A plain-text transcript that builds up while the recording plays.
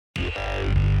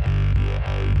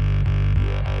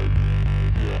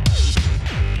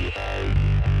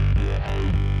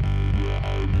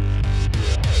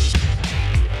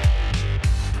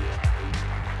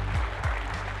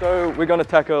we're going to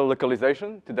tackle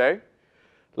localization today.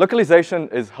 Localization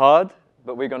is hard,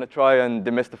 but we're going to try and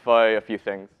demystify a few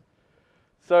things.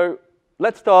 So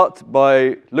let's start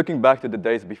by looking back to the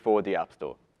days before the App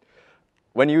Store.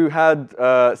 When you had,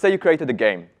 say you created a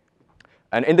game,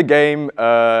 and in the game,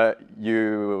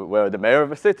 you were the mayor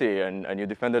of a city, and you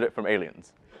defended it from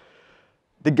aliens.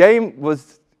 The game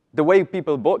was the way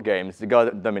people bought games. They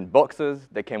got them in boxes,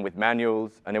 they came with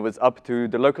manuals, and it was up to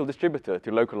the local distributor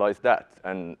to localize that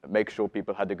and make sure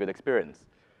people had a good experience.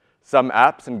 Some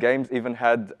apps and games even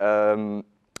had a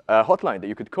hotline that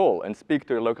you could call and speak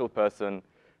to a local person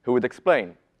who would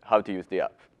explain how to use the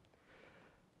app.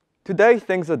 Today,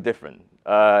 things are different.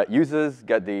 Users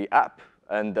get the app,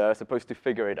 and they're supposed to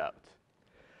figure it out.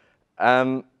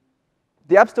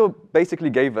 The App Store basically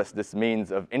gave us this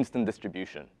means of instant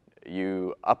distribution.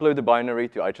 You upload a binary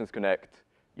to iTunes Connect,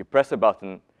 you press a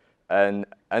button, and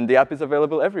the app is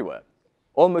available everywhere,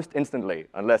 almost instantly,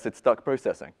 unless it's stuck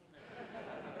processing.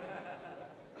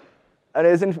 And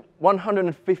it is in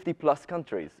 150+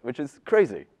 countries, which is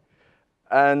crazy.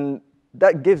 And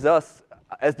that gives us,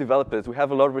 as developers, we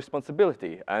have a lot of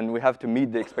responsibility, and we have to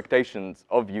meet the expectations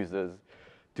of users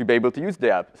to be able to use the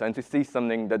apps and to see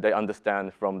something that they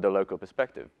understand from the local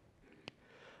perspective.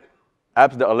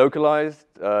 Apps that are localized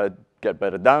get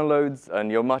better downloads,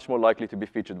 and you're much more likely to be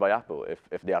featured by Apple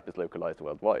if the app is localized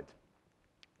worldwide.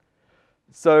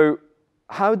 So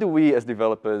how do we, as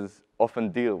developers,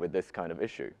 often deal with this kind of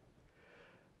issue?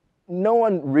 No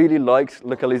one really likes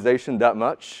localization that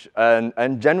much,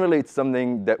 and generally it's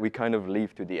something that we kind of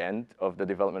leave to the end of the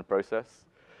development process.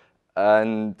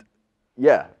 And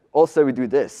yeah, also we do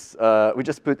this. We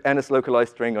just put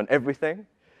NS-localized string on everything.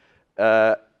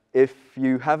 If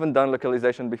you haven't done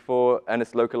localization before,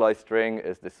 NS-localized string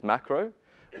is this macro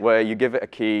where you give it a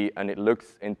key, and it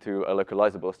looks into a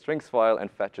localizable strings file and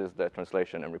fetches the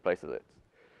translation and replaces it.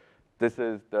 This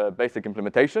is the basic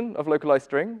implementation of localized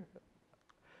string.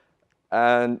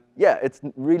 And yeah, it's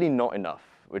really not enough,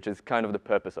 which is kind of the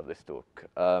purpose of this talk.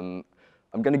 I'm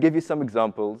going to give you some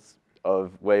examples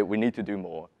of where we need to do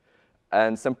more,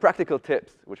 and some practical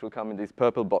tips, which will come in these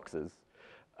purple boxes,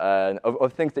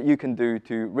 of things that you can do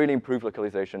to really improve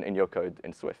localization in your code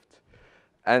in Swift.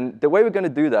 And the way we're going to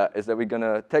do that is that we're going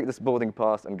to take this boarding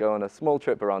pass and go on a small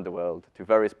trip around the world to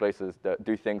various places that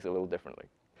do things a little differently.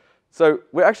 So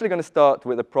we're actually going to start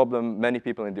with a problem many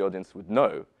people in the audience would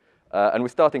know. And we're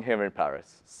starting here in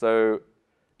Paris. So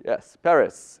yes,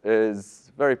 Paris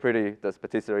is very pretty. There's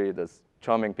patisserie, there's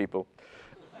charming people.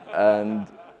 And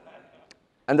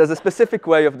there's a specific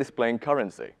way of displaying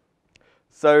currency.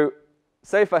 So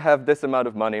say if I have this amount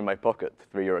of money in my pocket,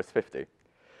 €3.50.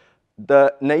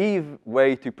 The naive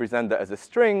way to present that as a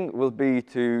string will be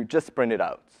to just print it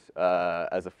out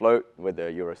as a float with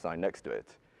a euro sign next to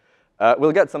it.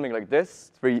 We'll get something like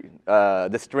this.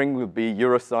 The string will be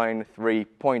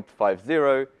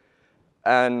 €3.50,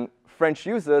 and French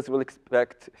users will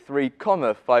expect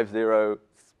 3,50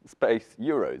 space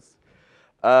euros.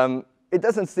 It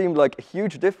doesn't seem like a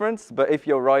huge difference, but if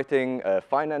you're writing a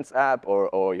finance app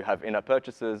or you have in-app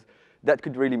purchases, that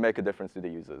could really make a difference to the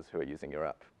users who are using your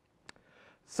app.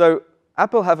 So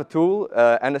Apple have a tool,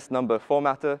 NS number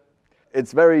formatter.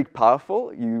 It's very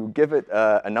powerful. You give it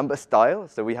a number style.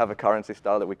 So we have a currency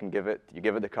style that we can give it. You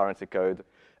give it the currency code,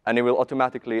 and it will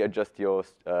automatically adjust your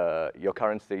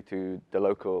currency to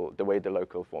the way the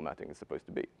local formatting is supposed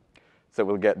to be. So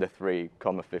we'll get the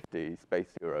 3,50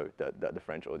 space euro that the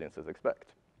French audiences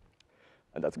expect.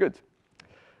 And that's good.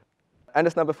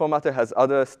 NS number formatter has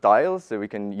other styles, so we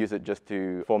can use it just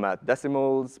to format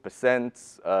decimals,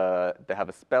 percents. They have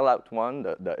a spell out one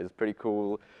that is pretty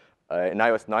cool. In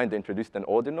iOS 9, they introduced an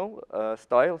ordinal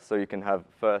style, so you can have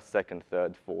first, second,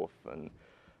 third, fourth, and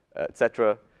et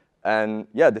cetera. And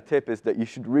yeah, the tip is that you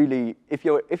should really, if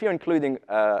you're including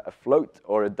a float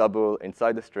or a double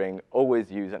inside the string, always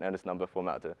use an NS number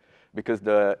formatter, because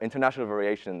the international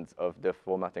variations of the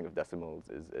formatting of decimals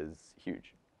is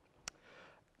huge.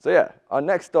 So yeah, our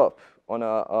next stop on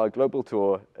our global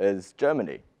tour is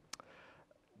Germany.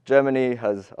 Germany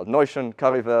has Neuschen,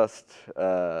 Currywurst,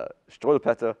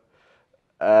 Strudelpeter,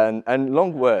 and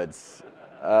long words.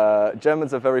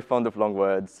 Germans are very fond of long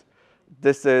words.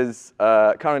 This is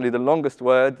currently the longest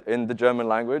word in the German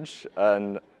language,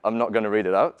 and I'm not going to read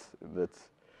it out, but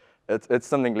it's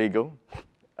something legal.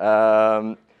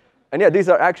 And yeah, these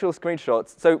are actual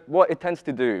screenshots. So what it tends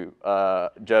to do,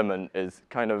 German, is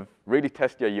kind of really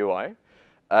test your UI.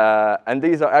 And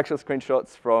these are actual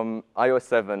screenshots from iOS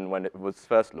 7 when it was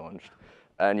first launched.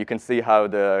 And you can see how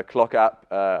the clock app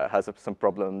has some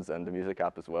problems, and the music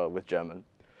app as well with German.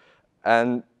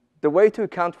 And the way to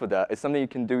account for that is something you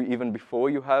can do even before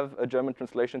you have a German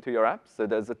translation to your app. So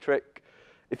there's a trick.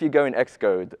 If you go in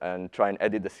Xcode and try and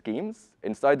edit the schemes,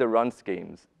 inside the run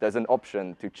schemes, there's an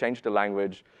option to change the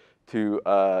language to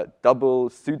double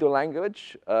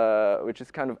pseudo-language, which is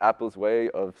kind of Apple's way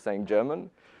of saying German.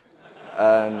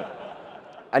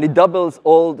 And it doubles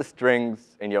all the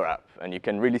strings in your app. And you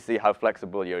can really see how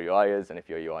flexible your UI is and if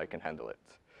your UI can handle it.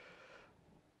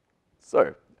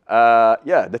 So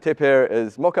yeah, the tip here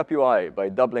is mock up UI by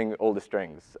doubling all the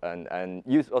strings and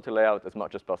use auto layout as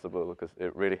much as possible because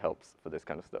it really helps for this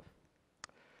kind of stuff.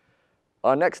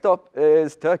 Our next stop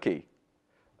is Turkey.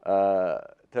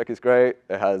 Turkey's great.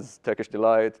 It has Turkish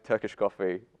delight, Turkish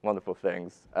coffee, wonderful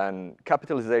things. And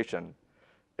capitalization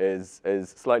is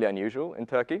slightly unusual in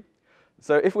Turkey.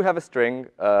 So if we have a string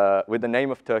with the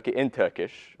name of Turkey in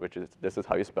Turkish, which is this is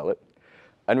how you spell it,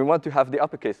 and we want to have the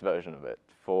uppercase version of it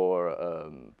for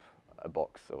a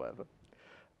box or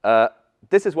whatever,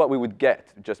 this is what we would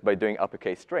get just by doing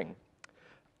uppercase string.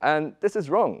 And this is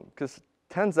wrong, because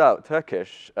turns out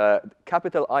Turkish,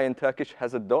 capital I in Turkish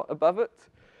has a dot above it.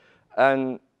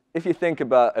 And if you think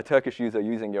about a Turkish user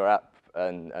using your app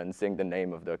and seeing the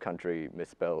name of their country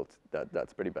misspelled,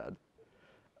 that's pretty bad.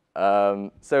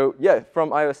 So yeah, from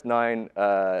iOS 9,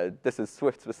 this is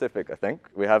Swift specific, I think.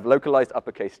 We have localized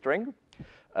uppercase string,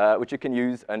 which you can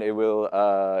use, and it will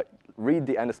read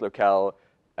the NSLocale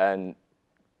and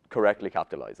correctly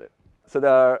capitalize it.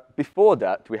 So before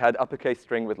that, we had uppercase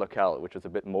string with locale, which was a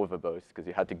bit more verbose, because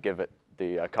you had to give it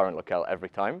the current locale every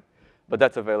time. But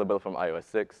that's available from iOS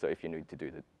 6, so if you need to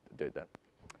do that.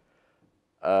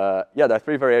 Yeah, there are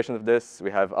 3 variations of this.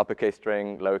 We have uppercase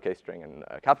string, lowercase string, and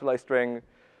capitalized string.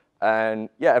 And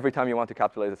yeah, every time you want to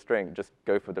capitalize a string, just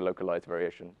go for the localized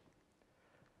variation.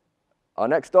 Our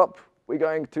next stop, we're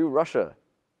going to Russia.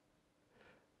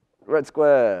 Red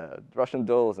Square, Russian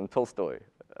dolls, and Tolstoy.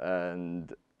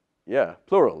 And yeah,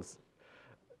 plurals.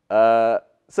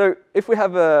 So if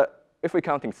we're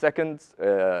counting seconds,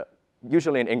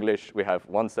 usually in English, we have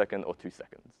 1 second or 2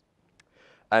 seconds.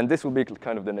 And this will be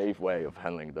kind of the naive way of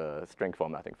handling the string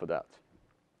formatting for that.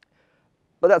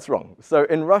 But that's wrong. So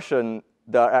in Russian,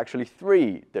 there are actually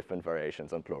 3 different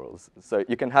variations on plurals. So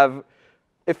you can have,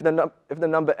 if the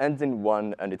number ends in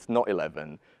 1 and it's not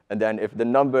 11, and then if the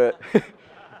number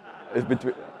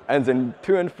ends in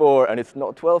 2 and 4 and it's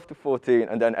not 12 to 14,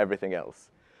 and then everything else.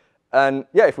 And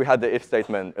yeah, if we had the if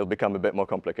statement, it'll become a bit more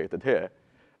complicated here.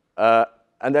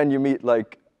 And then you meet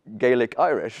like Gaelic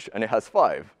Irish, and it has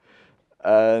 5.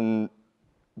 And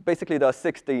basically, there are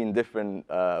 16 different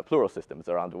plural systems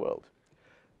around the world.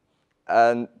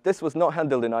 And this was not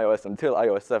handled in iOS until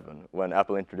iOS 7, when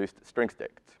Apple introduced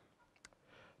stringsdict.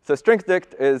 So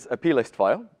stringsdict is a plist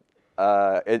file.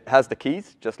 It has the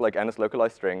keys, just like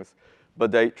NS-localized strings,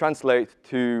 but they translate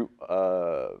to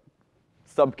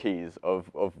subkeys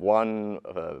of one,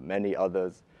 many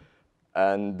others.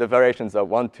 And the variations are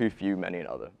 1, 2, few, many, and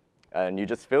other. And you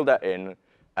just fill that in,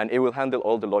 and it will handle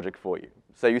all the logic for you.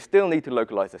 So you still need to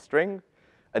localize a string,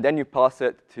 and then you pass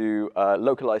it to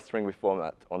localized string with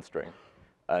format on string.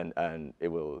 And it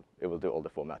will do all the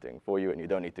formatting for you, and you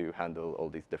don't need to handle all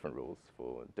these different rules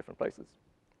for different places.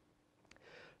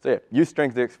 So yeah, use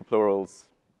stringsdict for plurals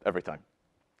every time.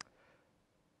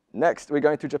 Next, we're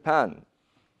going to Japan.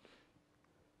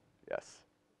 Yes.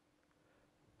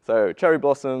 So cherry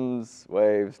blossoms,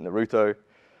 waves, Naruto.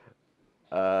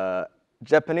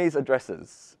 Japanese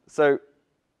addresses. So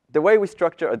the way we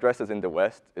structure addresses in the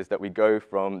West is that we go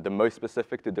from the most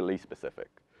specific to the least specific.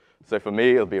 So for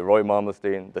me, it'll be Roy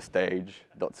Marmelstein, the stage,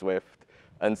 dotSwift,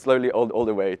 and slowly all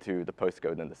the way to the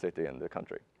postcode and the city and the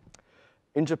country.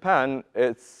 In Japan,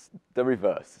 it's the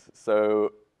reverse.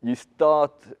 So you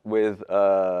start with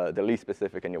the least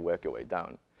specific and you work your way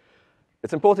down.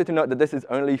 It's important to note that this is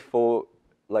only for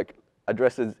like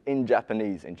addresses in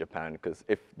Japanese in Japan, because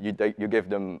if you give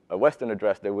them a Western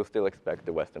address, they will still expect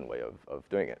the Western way of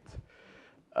doing it.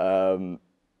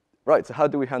 Right, so how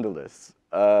do we handle this?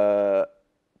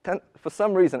 For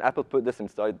some reason, Apple put this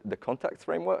inside the contacts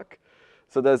framework.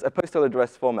 So there's a postal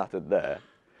address formatted there.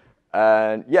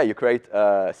 And yeah, you create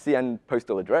a CN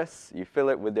postal address, you fill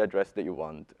it with the address that you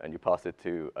want, and you pass it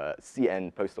to a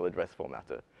CN postal address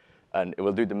formatter. And it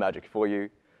will do the magic for you.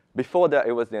 Before that,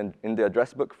 it was in the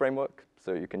address book framework,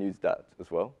 so you can use that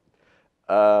as well.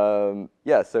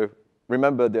 Yeah, so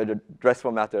remember the address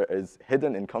formatter is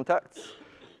hidden in contacts,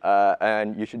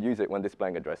 and you should use it when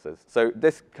displaying addresses. So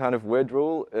this kind of weird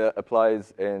rule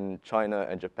applies in China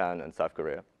and Japan and South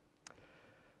Korea.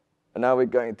 And now we're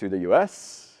going to the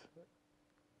US,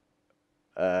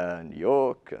 and New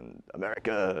York, and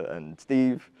America, and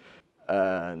Steve.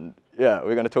 And yeah,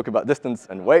 we're going to talk about distance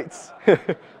and weights.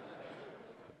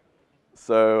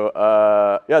 So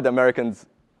yeah, the Americans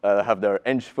have their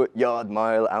inch, foot, yard,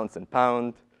 mile, ounce, and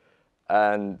pound.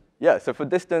 And yeah, so for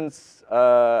distance,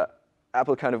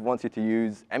 Apple kind of wants you to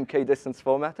use MK distance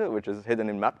formatter, which is hidden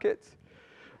in MapKit.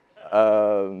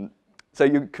 So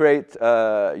you create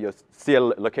your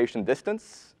CL location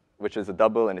distance, which is a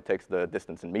double, and it takes the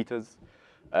distance in meters.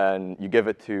 And you give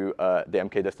it to the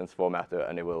MK distance formatter,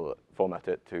 and it will format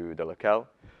it to the locale.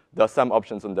 There are some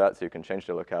options on that, so you can change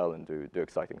the locale and do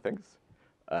exciting things.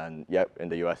 And yeah, in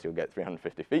the US, you'll get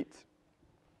 350 feet.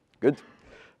 Good.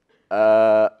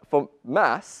 For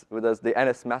mass, there's the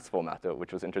NS mass formatter,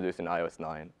 which was introduced in iOS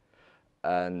 9.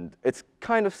 And it's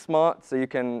kind of smart, so you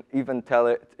can even tell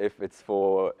it if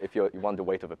you want the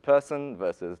weight of a person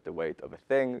versus the weight of a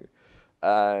thing.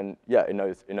 And yeah, it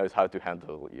knows how to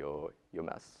handle your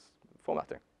mass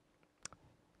formatting.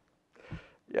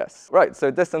 Yes, right,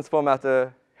 so distance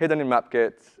formatter, hidden in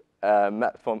MapKit,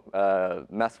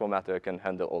 mass formatter can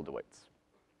handle all the weights.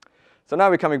 So now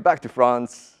we're coming back to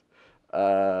France.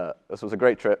 This was a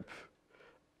great trip.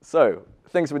 So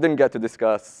things we didn't get to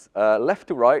discuss, left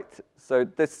to right. So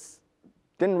this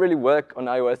didn't really work on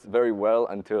iOS very well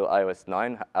until iOS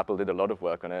 9. Apple did a lot of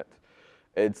work on it.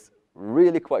 It's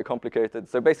really quite complicated.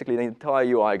 So basically, the entire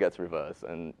UI gets reversed.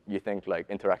 And you think like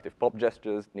interactive pop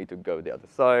gestures need to go the other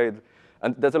side.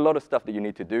 And there's a lot of stuff that you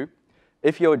need to do.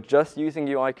 If you're just using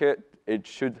UIKit, it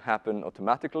should happen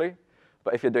automatically.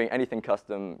 But if you're doing anything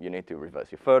custom, you need to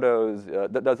reverse your photos.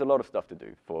 There's a lot of stuff to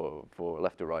do for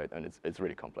left to right, and it's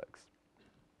really complex.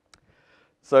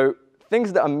 So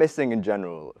things that are missing in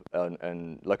general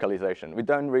in localization, we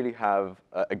don't really have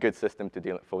a good system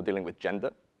for dealing with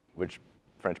gender, which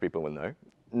French people will know.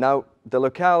 Now, the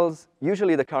locales,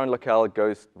 usually the current locale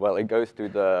goes to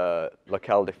the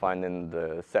locale defined in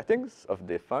the settings of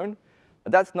the phone.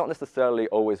 That's not necessarily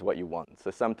always what you want. So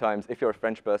sometimes, if you're a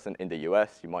French person in the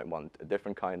US, you might want a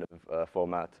different kind of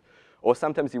format. Or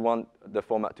sometimes you want the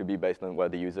format to be based on where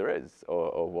the user is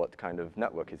or what kind of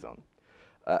network he's on.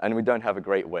 And we don't have a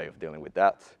great way of dealing with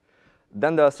that.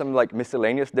 Then there are some like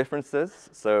miscellaneous differences.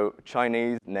 So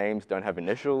Chinese names don't have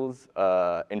initials.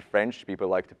 In French, people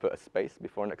like to put a space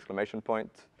before an exclamation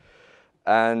point.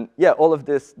 And yeah, all of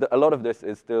this, a lot of this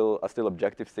is still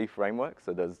Objective-C framework,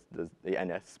 so there's the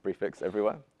NS prefix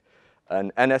everywhere.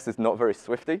 And NS is not very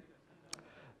Swifty.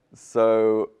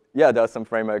 So yeah, there are some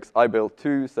frameworks. I built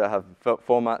two, so I have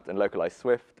format and localized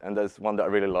Swift, and there's one that I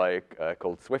really like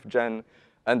called SwiftGen,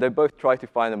 and they both try to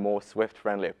find a more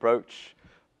Swift-friendly approach.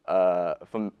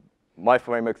 From my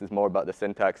frameworks is more about the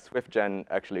syntax. SwiftGen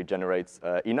actually generates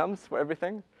enums for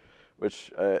everything,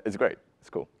 which is great. It's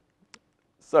cool.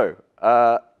 So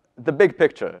the big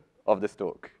picture of this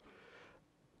talk.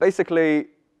 Basically,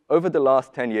 over the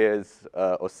last 10 years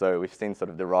or so, we've seen sort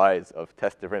of the rise of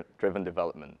test-driven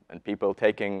development and people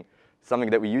taking something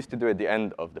that we used to do at the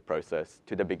end of the process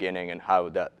to the beginning and how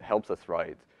that helps us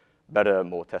write better,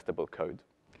 more testable code.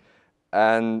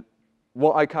 And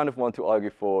what I kind of want to argue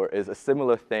for is a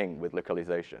similar thing with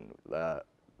localization,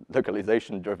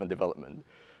 localization-driven development.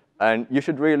 And you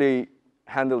should really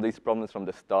handle these problems from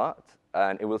the start,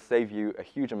 and it will save you a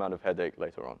huge amount of headache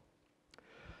later on.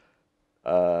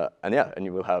 And yeah, and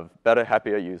you will have better,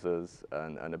 happier users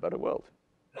and a better world.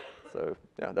 So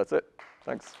yeah, that's it.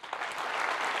 Thanks.